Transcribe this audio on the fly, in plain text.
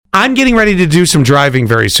I'm getting ready to do some driving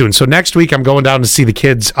very soon. So next week I'm going down to see the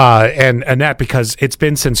kids and Annette because it's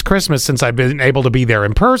been since Christmas since I've been able to be there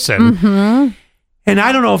in person. Mm-hmm. And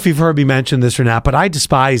I don't know if you've heard me mention this or not, but I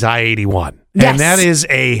despise I-81. Yes. And that is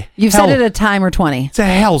You've said it a time or 20. It's a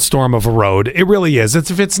hellstorm of a road. It really is.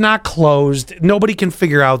 If it's not closed, nobody can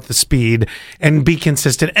figure out the speed and be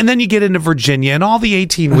consistent. And then you get into Virginia and all the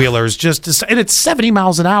 18-wheelers and it's 70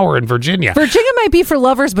 miles an hour in Virginia. Virginia might be for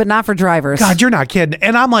lovers, but not for drivers. God, you're not kidding.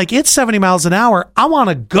 And I'm like, it's 70 miles an hour. I want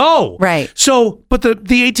to go. Right. So, but the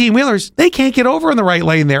 18-wheelers, they can't get over in the right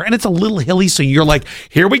lane there. And it's a little hilly. So you're like,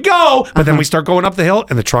 here we go. But then we start going up the hill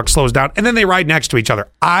and the truck slows down. And then they ride next to each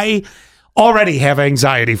other. I already have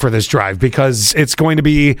anxiety for this drive because it's going to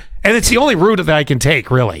be, and it's the only route that I can take,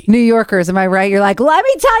 really. New Yorkers, am I right? You're like, let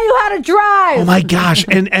me tell you how to drive. Oh my gosh.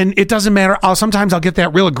 And it doesn't matter. Sometimes I'll get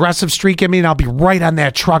that real aggressive streak in me and I'll be right on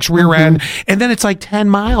that truck's rear end. And then it's like 10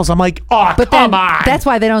 miles. I'm like, oh, but come on. That's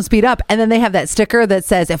why they don't speed up. And then they have that sticker that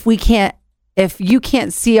says, if you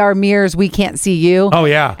can't see our mirrors, we can't see you. Oh,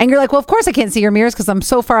 yeah. And you're like, well, of course I can't see your mirrors because I'm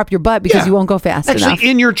so far up your butt because you won't go fast enough. Actually,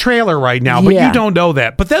 in your trailer right now, but you don't know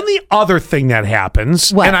that. But then the other thing that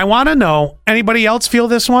happens, and I want to know, anybody else feel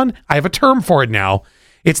this one? I have a term for it now.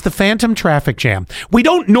 It's the phantom traffic jam. We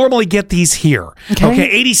don't normally get these here. Okay.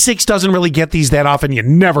 86 doesn't really get these that often. You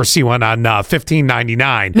never see one on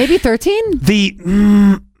 1599. Maybe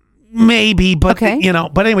 13? Maybe, but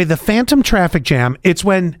but anyway, the phantom traffic jam, it's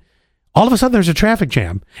when all of a sudden there's a traffic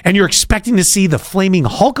jam and you're expecting to see the flaming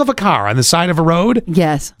hulk of a car on the side of a road.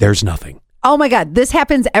 Yes. There's nothing. Oh my God. This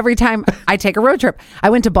happens every time I take a road trip. I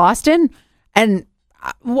went to Boston and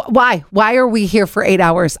why? Why are we here for 8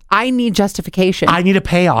 hours? I need justification. I need a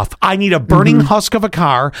payoff. I need a burning husk of a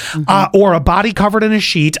car or a body covered in a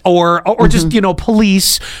sheet or just,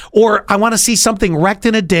 police, or I want to see something wrecked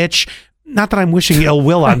in a ditch. Not that I'm wishing ill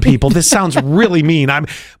will on people. This sounds really mean.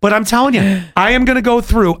 But I'm telling you, I am going to go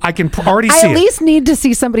through. I can already see it. I at least need to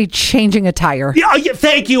see somebody changing a tire. Yeah,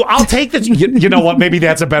 thank you. I'll take this. You know what? Maybe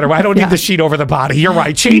that's a better way. I don't need the sheet over the body. You're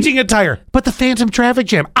right. Changing a tire. But the phantom traffic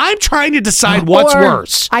jam. I'm trying to decide what's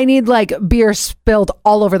worse. I need beer spilled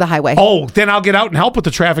all over the highway. Oh, then I'll get out and help with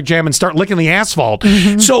the traffic jam and start licking the asphalt.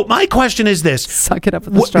 So my question is this. Suck it up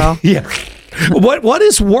with the straw. Yeah. What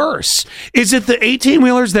is worse? Is it the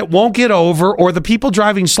 18-wheelers that won't get over or the people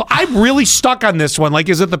driving slow? I'm really stuck on this one. Like,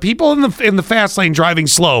 is it the people in the fast lane driving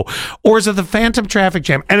slow or is it the phantom traffic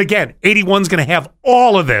jam? And again, 81's going to have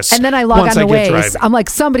all of this. And then I log on to Waze. I'm like,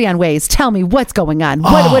 somebody on Waze, tell me what's going on.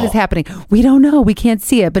 What is happening? We don't know. We can't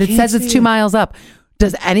see it, but it says it's 2 miles up.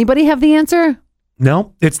 Does anybody have the answer?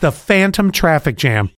 No, it's the phantom traffic jam.